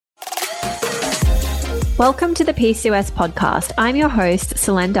Welcome to the PCOS podcast. I'm your host,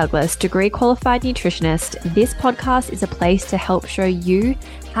 Selene Douglas, degree qualified nutritionist. This podcast is a place to help show you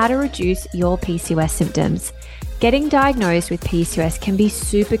how to reduce your PCOS symptoms. Getting diagnosed with PCOS can be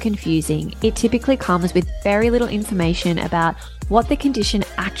super confusing. It typically comes with very little information about what the condition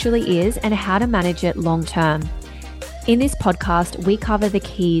actually is and how to manage it long term. In this podcast, we cover the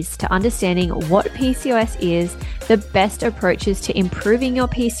keys to understanding what PCOS is, the best approaches to improving your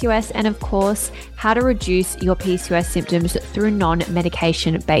PCOS, and of course, how to reduce your PCOS symptoms through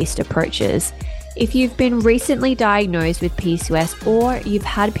non-medication based approaches. If you've been recently diagnosed with PCOS or you've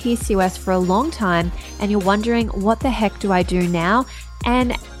had PCOS for a long time and you're wondering what the heck do I do now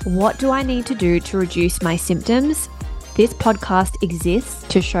and what do I need to do to reduce my symptoms, this podcast exists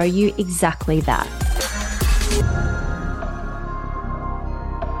to show you exactly that.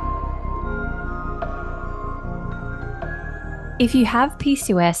 If you have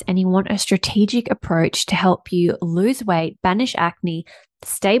PCOS and you want a strategic approach to help you lose weight, banish acne,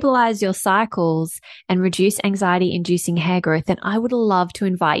 stabilize your cycles, and reduce anxiety-inducing hair growth, then I would love to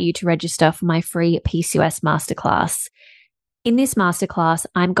invite you to register for my free PCOS masterclass. In this masterclass,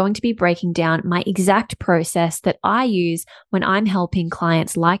 I'm going to be breaking down my exact process that I use when I'm helping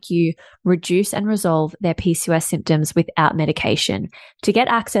clients like you reduce and resolve their PCOS symptoms without medication. To get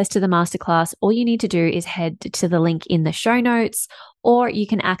access to the masterclass, all you need to do is head to the link in the show notes, or you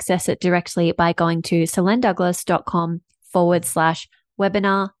can access it directly by going to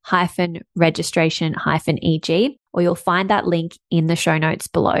selendouglas.com/webinar-registration-EG, or you'll find that link in the show notes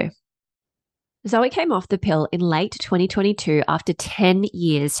below. Zoe came off the pill in late 2022 after 10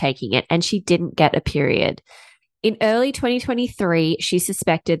 years taking it, and she didn't get a period. In early 2023, she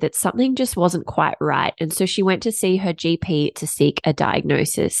suspected that something just wasn't quite right, and so she went to see her GP to seek a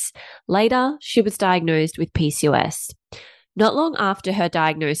diagnosis. Later, she was diagnosed with PCOS. Not long after her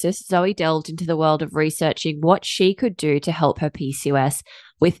diagnosis, Zoe delved into the world of researching what she could do to help her PCOS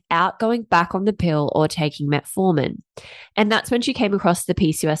without going back on the pill or taking metformin. And that's when she came across the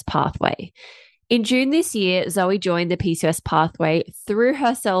PCOS pathway. In June this year, Zoe joined the PCOS pathway, threw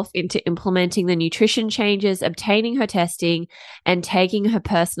herself into implementing the nutrition changes, obtaining her testing, and taking her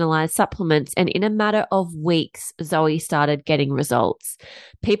personalized supplements. And in a matter of weeks, Zoe started getting results.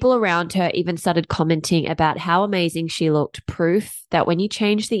 People around her even started commenting about how amazing she looked, proof that when you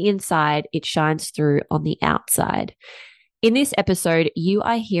change the inside, it shines through on the outside. In this episode, you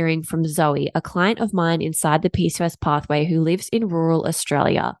are hearing from Zoe, a client of mine inside the PCOS pathway who lives in rural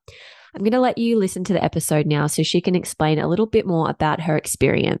Australia. I'm going to let you listen to the episode now so she can explain a little bit more about her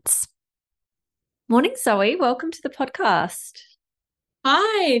experience. Morning, Zoe. Welcome to the podcast.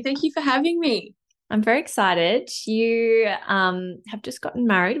 Hi, thank you for having me. I'm very excited. You have just gotten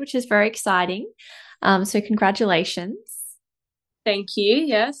married, which is very exciting. So congratulations. Thank you.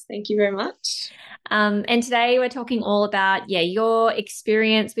 Yes, thank you very much. And today we're talking all about, your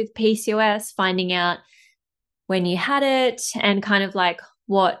experience with PCOS, finding out when you had it, and kind of like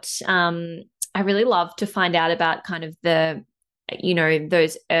what I really love to find out about kind of the,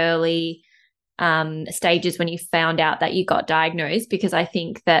 those early stages when you found out that you got diagnosed, because I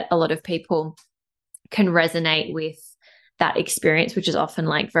think that a lot of people can resonate with that experience, which is often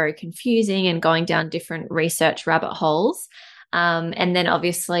like very confusing and going down different research rabbit holes. And then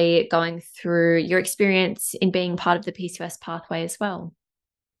obviously going through your experience in being part of the PCOS pathway as well.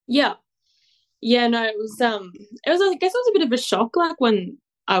 Yeah. Yeah, no, it was I guess it was a bit of a shock, like when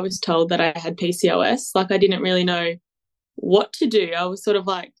I was told that I had PCOS. Like I didn't really know what to do. I was sort of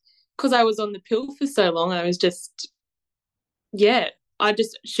like, because I was on the pill for so long, I was just, I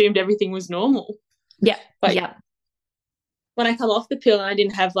just assumed everything was normal. Yeah. But when I come off the pill and I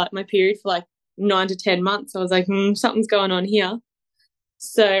didn't have like my period for like 9 to 10 months, I was like, something's going on here.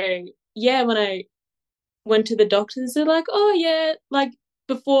 So when I went to the doctors, they're like, like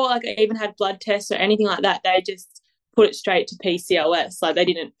before like I even had blood tests or anything like that, they just put it straight to PCOS. Like they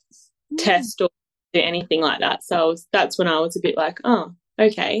didn't test or do anything like that. So that's when I was a bit like, oh,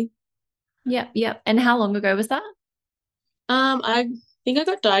 okay. Yeah. And how long ago was that? I think I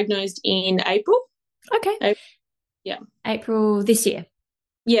got diagnosed in April. Okay. April this year.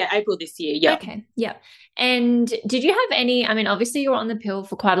 Yeah, April this year. Yeah. Okay. Yeah. And did you have any, obviously you were on the pill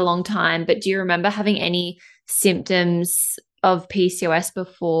for quite a long time, but do you remember having any symptoms of PCOS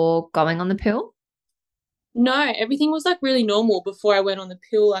before going on the pill? No, everything was like really normal before I went on the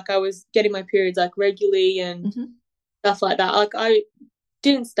pill. Like I was getting my periods like regularly and stuff like that. Like I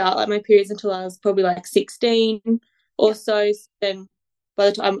didn't start like my periods until I was probably like 16 or so. Then by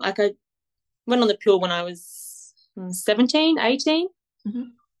the time like I went on the pill when I was 17, 18.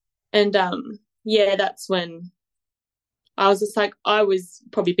 And that's when I was just like, I was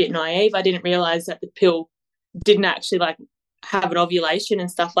probably a bit naive. I didn't realize that the pill didn't actually like have an ovulation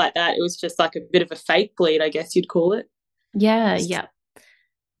and stuff like that. It was just like a bit of a fake bleed, I guess you'd call it. Yeah, yeah.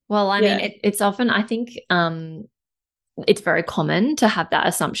 Well, I mean, Yeah. it's often, I think, it's very common to have that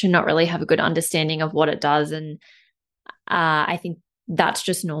assumption, not really have a good understanding of what it does. And I think that's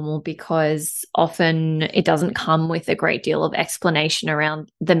just normal because often it doesn't come with a great deal of explanation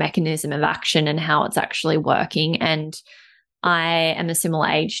around the mechanism of action and how it's actually working. And I am a similar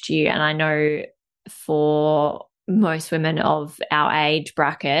age to you, and I know for most women of our age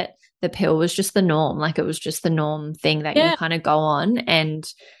bracket, the pill was just the norm. Like it was just the norm thing that you Yeah. kind of go on, and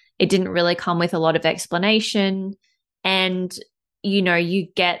it didn't really come with a lot of explanation. And, you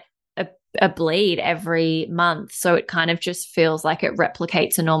get a bleed every month. So it kind of just feels like it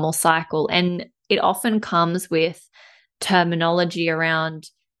replicates a normal cycle. And it often comes with terminology around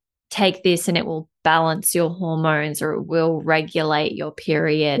take this and it will balance your hormones or it will regulate your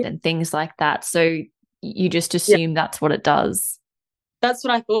period and things like that. So you just Yeah. assume that's what it does. That's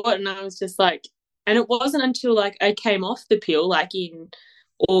what I thought. And I was just like, and it wasn't until like I came off the pill, like in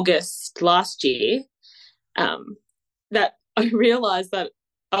August last year, that I realized that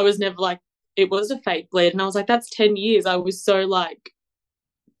I was never like, it was a fake bleed. And I was like, that's 10 years. I was so like,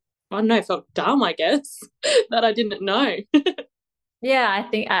 I don't know, felt dumb, I guess, that I didn't know. Yeah,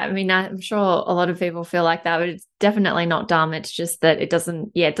 I mean, I'm sure a lot of people feel like that, but it's definitely not dumb. It's just that it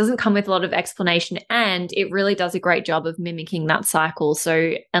doesn't come with a lot of explanation and it really does a great job of mimicking that cycle.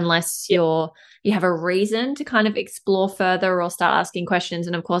 So unless Yeah. you have a reason to kind of explore further or start asking questions,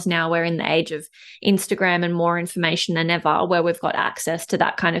 and of course now we're in the age of Instagram and more information than ever where we've got access to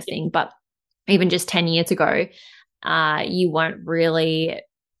that kind of thing. But even just 10 years ago, you weren't really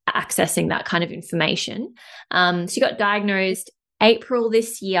accessing that kind of information. So you got diagnosed April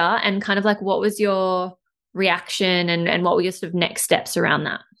this year, and kind of like what was your reaction and what were your sort of next steps around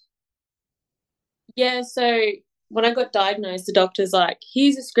that? Yeah. So when I got diagnosed, the doctor's like,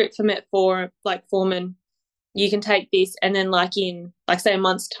 here's a script for metformin. You can take this. And then, like, in, like, say, a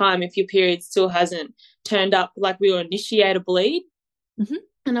month's time, if your period still hasn't turned up, like, we will initiate a bleed. Mm-hmm.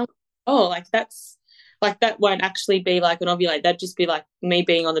 And I was, oh, like, that's like, that won't actually be like an ovulate. That'd just be like me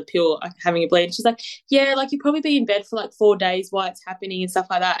being on the pill, like, having a bleed. And she's like, yeah, like, you'll probably be in bed for like 4 days while it's happening and stuff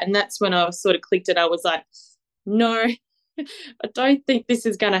like that. And that's when I was sort of clicked it. I was like, no, I don't think this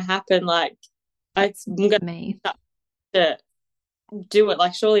is going to happen. Like, I'm going Me. to do it.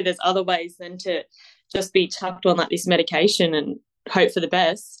 Like, surely there's other ways than to just be chucked on like this medication and hope for the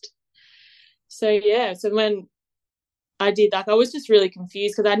best. So yeah, so when I did that, I was just really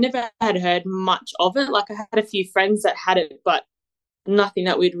confused because I never had heard much of it. Like, I had a few friends that had it, but nothing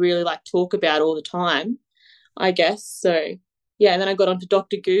that we'd really like talk about all the time, I guess. So yeah, and then I got onto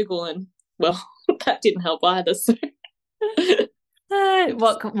Dr. Google, and well, that didn't help either. So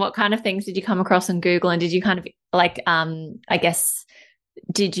What kind of things did you come across on Google, and did you kind of like I guess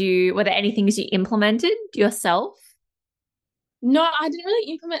were there any things you implemented yourself? no, I didn't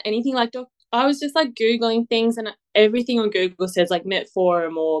really implement anything. Like, I was just like Googling things, and everything on Google says like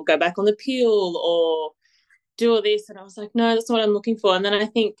Metform or go back on the pill or do all this. And I was like, no, that's not what I'm looking for. And then I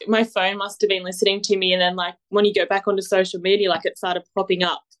think my phone must have been listening to me. And then, like, when you go back onto social media, like, it started popping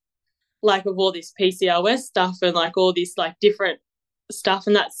up like of all this PCOS stuff and like all this like different stuff.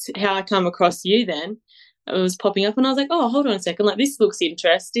 And that's how I come across you then. It was popping up and I was like, oh, hold on a second. Like, this looks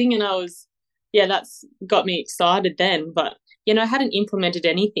interesting. And I was, yeah, that's got me excited then. But, I hadn't implemented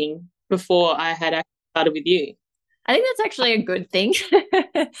anything before I had actually started with you. I think that's actually a good thing.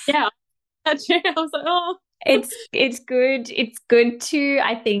 Yeah, actually, I was like, oh. It's good. It's good to,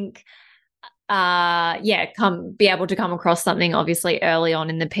 I think, come be able to come across something obviously early on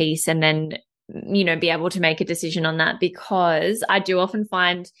in the piece and then, be able to make a decision on that, because I do often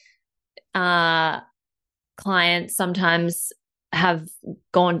find clients sometimes have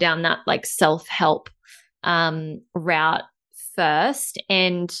gone down that like self-help route first.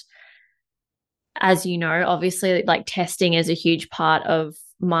 And as you know, obviously like testing is a huge part of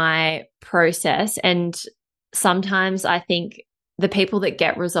my process. And sometimes I think the people that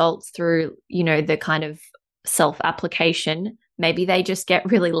get results through, the kind of self-application, maybe they just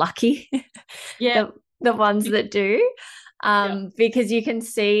get really lucky. Yeah. the ones that do. Yeah. Because you can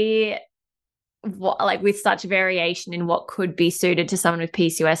see what, like, with such variation in what could be suited to someone with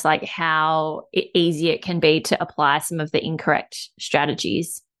PCOS, like how easy it can be to apply some of the incorrect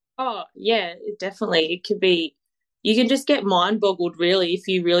strategies. Oh, yeah, definitely. It could be, you can just get mind boggled really if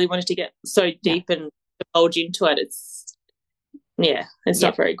you really wanted to get so Yeah. deep and divulge into it. It's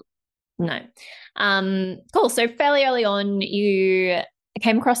not very good. No. Cool. So fairly early on, you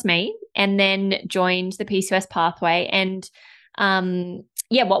came across me and then joined the PCOS pathway. And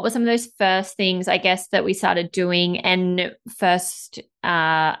Yeah, what were some of those first things, I guess, that we started doing, and first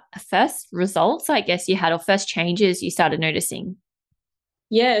results, I guess, you had, or first changes you started noticing?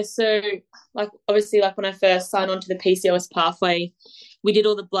 Yeah, so like obviously like when I first signed on to the PCOS pathway, we did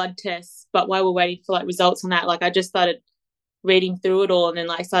all the blood tests, but while we're waiting for like results on that, like I just started reading through it all and then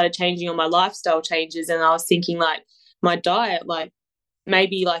like started changing all my lifestyle changes, and I was thinking like my diet, like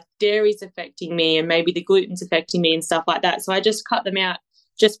maybe like dairy's affecting me and maybe the gluten's affecting me and stuff like that. So I just cut them out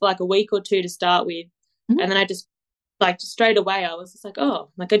just for like a week or two to start with. Mhm. And then I just like just straight away I was just like, oh,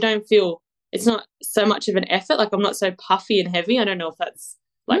 like I don't feel, it's not so much of an effort. Like I'm not so puffy and heavy. I don't know if that's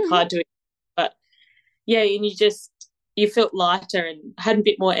like Mhm. hard to, but yeah, and you felt lighter and had a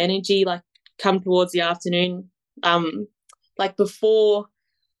bit more energy like come towards the afternoon. Um, like before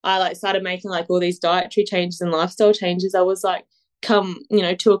I like started making like all these dietary changes and lifestyle changes, I was like, come,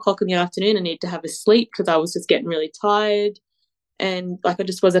 2 o'clock in the afternoon, I need to have a sleep because I was just getting really tired and like I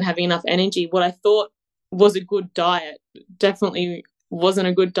just wasn't having enough energy. What I thought was a good diet definitely wasn't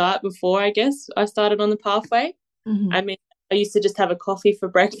a good diet before I guess I started on the pathway. I Mhm. mean, I used to just have a coffee for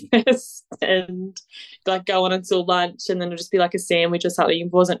breakfast and like go on until lunch, and then it'd just be like a sandwich or something.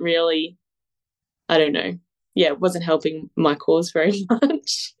 It wasn't really, I don't know. Yeah, it wasn't helping my cause very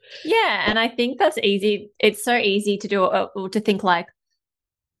much. Yeah, and I think that's easy. It's so easy to do, or to think like,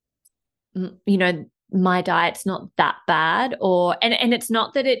 my diet's not that bad, or and it's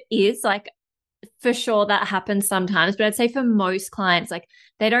not that it is, like, for sure that happens sometimes, but I'd say for most clients, like,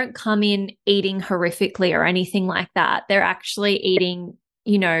 they don't come in eating horrifically or anything like that. They're actually eating,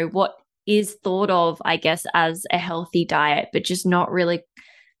 what is thought of, I guess, as a healthy diet, but just not really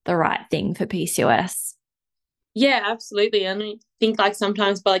the right thing for PCOS. Yeah, absolutely. And I think like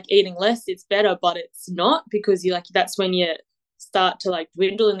sometimes by like eating less it's better, but it's not, because you like that's when you start to like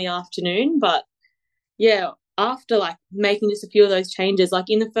dwindle in the afternoon. But yeah, after like making just a few of those changes, like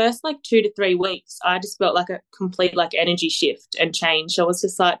in the first like 2 to 3 weeks, I just felt like a complete like energy shift and change. I was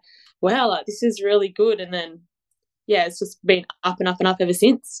just like, wow, like this is really good. And then yeah, it's just been up and up and up ever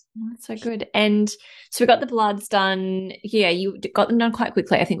since. That's so good. And so we got the bloods done. Yeah, you got them done quite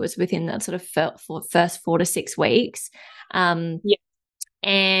quickly. I think it was within that sort of first 4 to 6 weeks. Um, Yeah.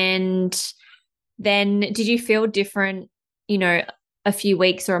 and then did you feel different, you know, a few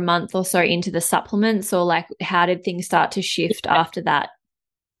weeks or a month or so into the supplements, or like how did things start to shift after that?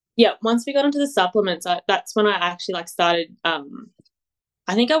 Yeah. Once we got into the supplements, that's when I actually like started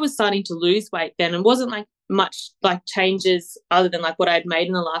I think I was starting to lose weight then, and wasn't like much like changes other than like what I had made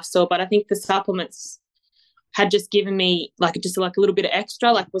in the lifestyle. But I think the supplements had just given me like just like a little bit of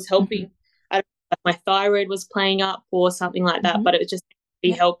extra, like was Mm-hmm. helping. I don't know, like my thyroid was playing up or something like that, Mm-hmm. but it was just be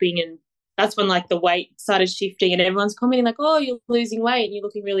Yeah. helping. And that's when like the weight started shifting, and everyone's commenting like, "Oh, you're losing weight and you're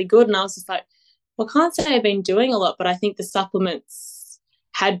looking really good." And I was just like, "Well, I can't say I've been doing a lot, but I think the supplements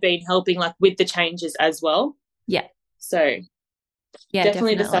had been helping like with the changes as well." Yeah. So Yeah,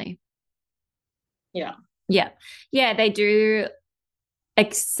 definitely the definitely. yeah. Yeah. Yeah, they do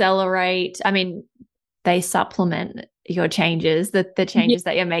accelerate. I mean, they supplement your changes, the Yeah. changes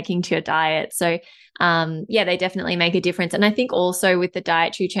that you're making to your diet. So, yeah, they definitely make a difference. And I think also with the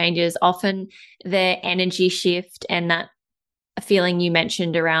dietary changes, often the energy shift and that feeling you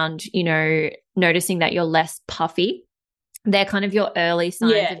mentioned around, noticing that you're less puffy, they're kind of your early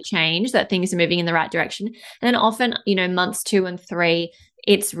signs Yeah. of change, that things are moving in the right direction. And then often, months 2 and 3,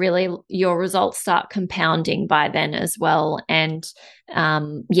 it's really your results start compounding by then as well. And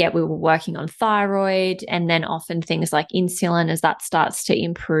yeah, we were working on thyroid, and then often things like insulin, as that starts to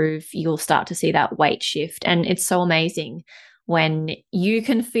improve, you'll start to see that weight shift. And it's so amazing when you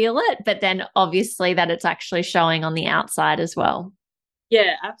can feel it, but then obviously that it's actually showing on the outside as well.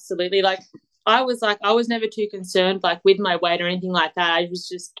 Yeah, absolutely. Like I was never too concerned like with my weight or anything like that. I was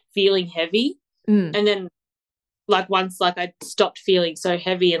just feeling heavy. Mm. And then like once like I stopped feeling so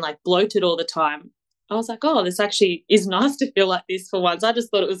heavy and like bloated all the time, I was like, oh, this actually is nice to feel like this for once. I just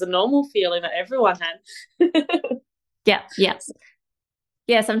thought it was a normal feeling that everyone had. Yeah, yeah.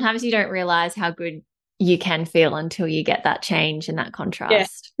 Yeah, sometimes you don't realize how good you can feel until you get that change and that Yeah,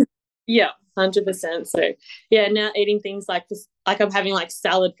 contrast. yeah, 100%. So yeah, now eating things like this, like I'm having like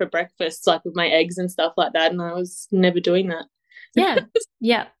salad for breakfast, like with my eggs and stuff like that, and I was never doing that. Yeah.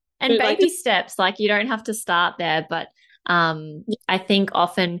 Yeah. And But like, baby steps, like, you don't have to start there, but I think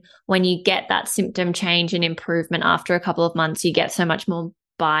often when you get that symptom change and improvement after a couple of months, you get so much more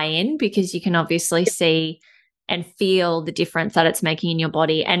buy-in, because you can obviously see and feel the difference that it's making in your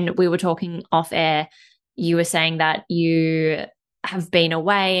body. And we were talking off air, you were saying that you have been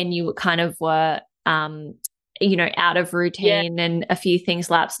away and you kind of were out of yeah, routine, and a few things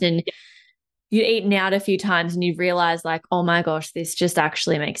lapsed, and you'd eaten out a few times and you've realized like, oh my gosh, this just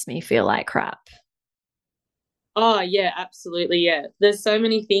actually makes me feel like crap. Oh yeah, absolutely. Yeah. There's so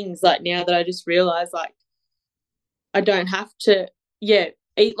many things like now that I just realize like I don't have to, yeah,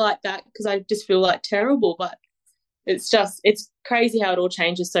 eat like that because I just feel like terrible. But it's crazy how it all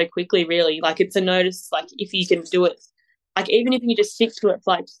changes so quickly, really. Like it's a notice, like if you can do it, like even if you just stick to it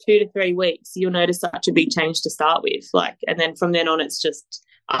for like 2 to 3 weeks, you'll notice such a big change to start with. Like, and then from then on, it's just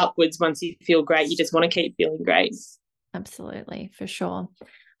upwards. Once you feel great, you just want to keep feeling great. Absolutely, for sure.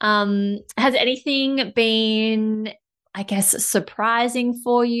 Has anything been, I guess, surprising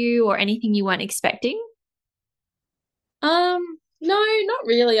for you or anything you weren't expecting? No, not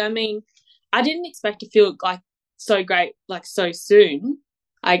really. I mean, I didn't expect to feel like so great, like so soon.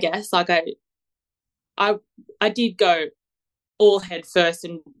 I guess like I, I did go all head first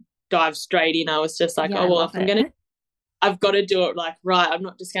and dive straight in. I was just like, Yeah, oh I well, love if I'm it. gonna, I've got to do it like right. I'm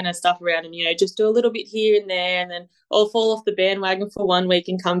not just gonna stuff around and just do a little bit here and there, and then I'll fall off the bandwagon for 1 week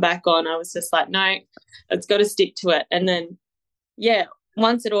and come back on. I was just like, no, it's got to stick to it. And then yeah,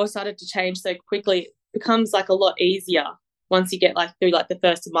 once it all started to change so quickly, it becomes like a lot easier once you get like through like the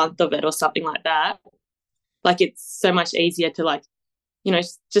first month of it or something like that. Like it's so much easier to like,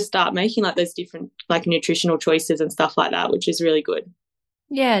 just start making like those different like nutritional choices and stuff like that, which is really good.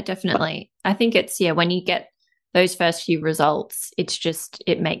 Yeah, But definitely. I think it's, yeah, when you get those first few results, it's just,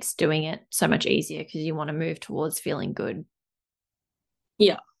 it makes doing it so much easier because you want to move towards feeling good.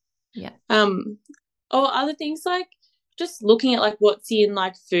 yeah. Yeah. Or other things like just looking at like what's in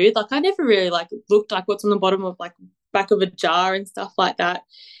like food. Like I never really like looked like what's on the bottom of like back of a jar and stuff like that.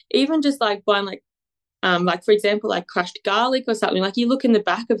 Even just like buying like for example, like crushed garlic or something, like you look in the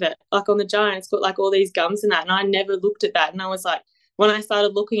back of it, like on the jar, and it's got like all these gums in that. And I never looked at that. And I was like, when I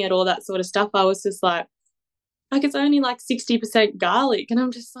started looking at all that sort of stuff, I was just like it's only like 60% garlic. And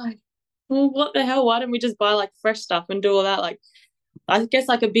I'm just like, well, what the hell? Why don't we just buy like fresh stuff and do all that? Like, I guess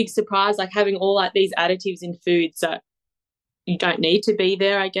like a big surprise, like having all like these additives in food. So you don't need to be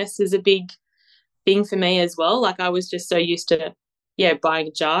there, I guess, is a big thing for me as well. Like I was just so used to, yeah, buying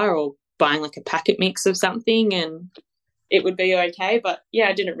a jar or buying like a packet mix of something and it would be okay. But yeah,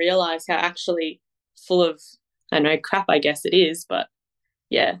 I didn't realize how actually full of, I don't know, crap, I guess it is. But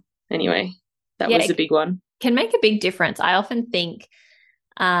yeah, anyway, that Yeah, was a it big one. can make a big difference. I often think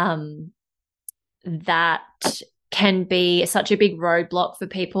um, that can be such a big roadblock for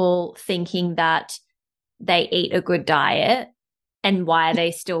people thinking that they eat a good diet and why are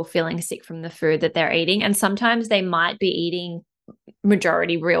they still feeling sick from the food that they're eating. And sometimes they might be eating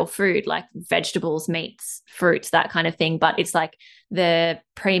majority real food like vegetables, meats, fruits, that kind of thing, but it's like the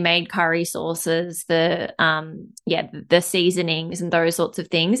pre-made curry sauces, the seasonings and those sorts of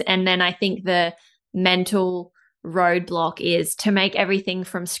things. And then I think the mental roadblock is to make everything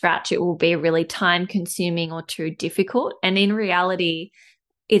from scratch, it will be really time consuming or too difficult. And in reality,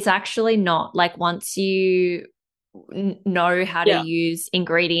 it's actually not. Like once you know how to Yeah. use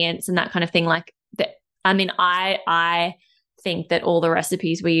ingredients and that kind of thing, like that. I mean, I think that all the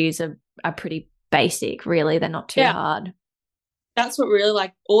recipes we use are pretty basic, really. They're not too Yeah. hard. That's what really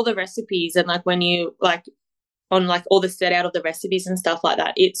like all the recipes and like when you like on like all the set out of the recipes and stuff like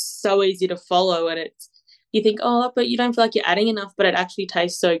that, it's so easy to follow and it's you think, oh, but you don't feel like you're adding enough, but it actually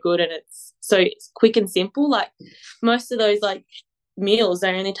tastes so good and it's quick and simple. Like most of those like meals,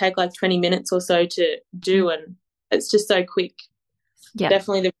 they only take like 20 minutes or so to do and it's just so quick. Yeah,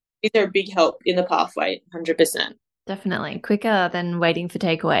 Definitely these are a big help in the pathway, 100%. definitely. Quicker than waiting for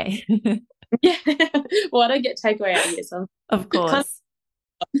takeaway. Yeah. Well, I don't get takeaway out here, so Of I'm kind course.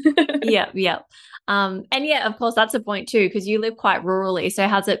 Yeah, yeah. And yeah, of course, that's a point too, because you live quite rurally. So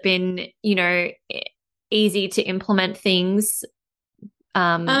has it been, easy to implement things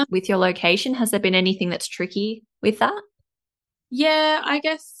of, with your location? Has there been anything that's tricky with that? yeah, I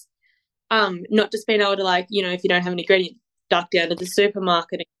guess not just being able to like, if you don't have an ingredient, duck down to the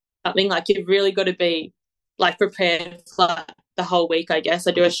supermarket or something, like you've really got to be like prepared for like, the whole week, I guess.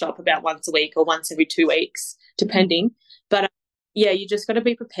 I do a shop about once a week or once every 2 weeks, depending. But yeah, you just got to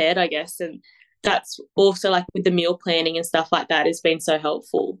be prepared, I guess. And that's also like with the meal planning and stuff like that has been so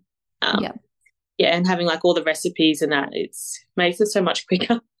helpful. Yeah. Yeah, and having like all the recipes and that, it's makes it so much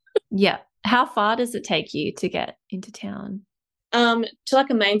quicker. Yeah. How far does it take you to get into town? To like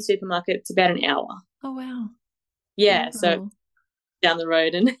a main supermarket, it's about an hour. Oh, wow. Yeah, so Beautiful. down the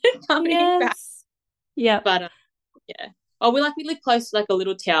road and coming back. Yes. Yeah. But yeah. Oh, we live close to like a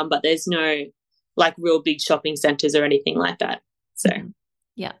little town, but there's no like real big shopping centers or anything like that. So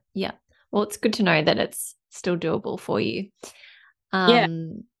Yeah. Yeah. Well, it's good to know that it's still doable for you. yeah.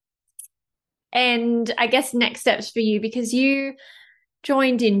 And I guess next steps for you, because you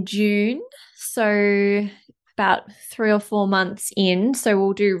joined in June, so about 3 or 4 months in. So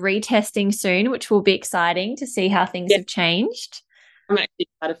we'll do retesting soon, which will be exciting to see how things have changed. I'm actually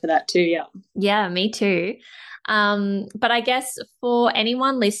excited for that too, yeah. Yeah, me too. But I guess for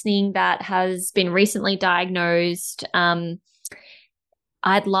anyone listening that has been recently diagnosed, I'd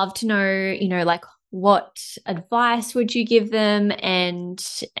love to know, like what advice would you give them and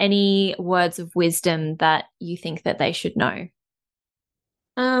any words of wisdom that you think that they should know?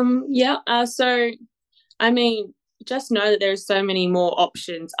 So I mean, just know that there's so many more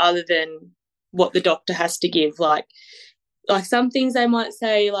options other than what the doctor has to give. Like some things they might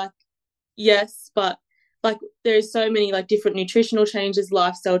say like yes, but like there's so many like different nutritional changes,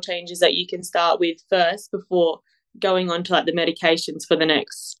 lifestyle changes that you can start with first before going on to like the medications for the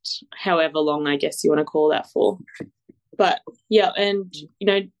next however long I guess you want to call that for. But yeah, and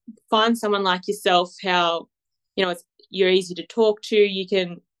find someone like yourself how you're easy to talk to. You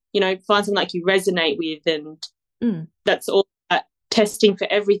can find someone like you resonate with, and that's all testing for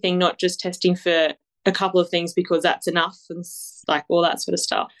everything, not just testing for a couple of things because that's enough, and like all that sort of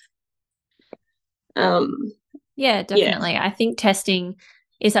stuff. Yeah, definitely. I think testing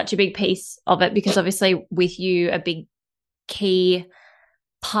is such a big piece of it because obviously with you, a big key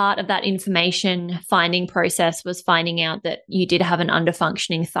part of that information finding process was finding out that you did have an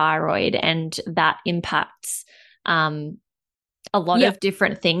underfunctioning thyroid, and that impacts a lot of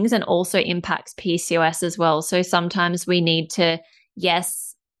different things and also impacts PCOS as well. So sometimes we need to,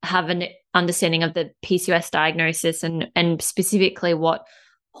 yes, have an understanding of the PCOS diagnosis and specifically what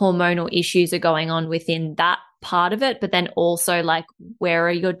hormonal issues are going on within that part of it, but then also like where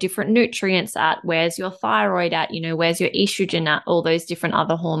are your different nutrients at, where's your thyroid at, where's your estrogen at, all those different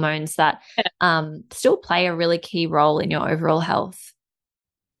other hormones that still play a really key role in your overall health.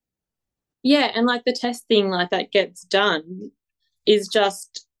 Yeah, and like the testing like that gets done is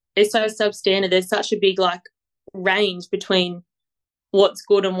just, it's so substandard. There's such a big like range between what's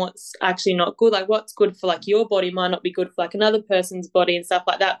good and what's actually not good. Like what's good for like your body might not be good for like another person's body and stuff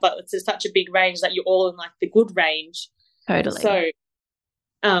like that, but it's just such a big range that you're all in like the good range. Totally. So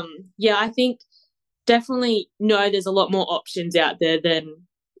I think definitely there's a lot more options out there than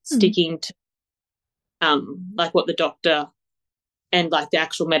sticking to like what the doctor and like the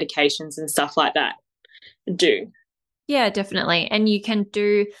actual medications and stuff like that do. Yeah, definitely. And you can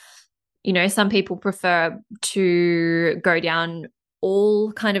do, some people prefer to go down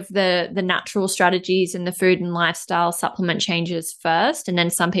all kind of the natural strategies and the food and lifestyle supplement changes first. And then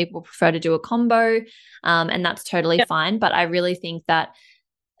some people prefer to do a combo, and that's totally fine. But I really think that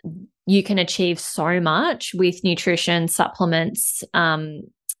you can achieve so much with nutrition supplements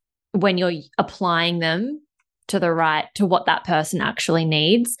when you're applying them to what that person actually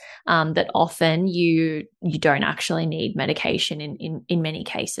needs, that often you don't actually need medication in many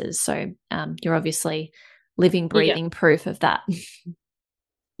cases. So you're obviously living, breathing proof of that.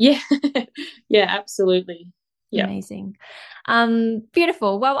 Yeah. Yeah, absolutely. Yeah. Amazing.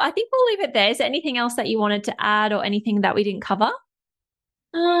 Beautiful. Well, I think we'll leave it there. Is there anything else that you wanted to add or anything that we didn't cover?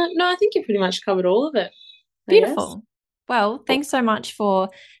 No, I think you pretty much covered all of it. Beautiful. Well, thanks so much for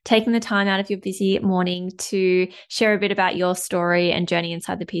taking the time out of your busy morning to share a bit about your story and journey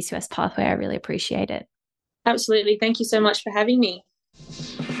inside the PCOS pathway. I really appreciate it. Absolutely. Thank you so much for having me.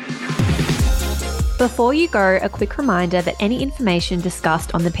 Before you go, a quick reminder that any information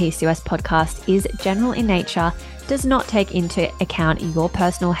discussed on the PCOS podcast is general in nature, does not take into account your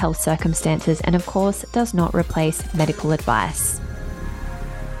personal health circumstances, and of course, does not replace medical advice.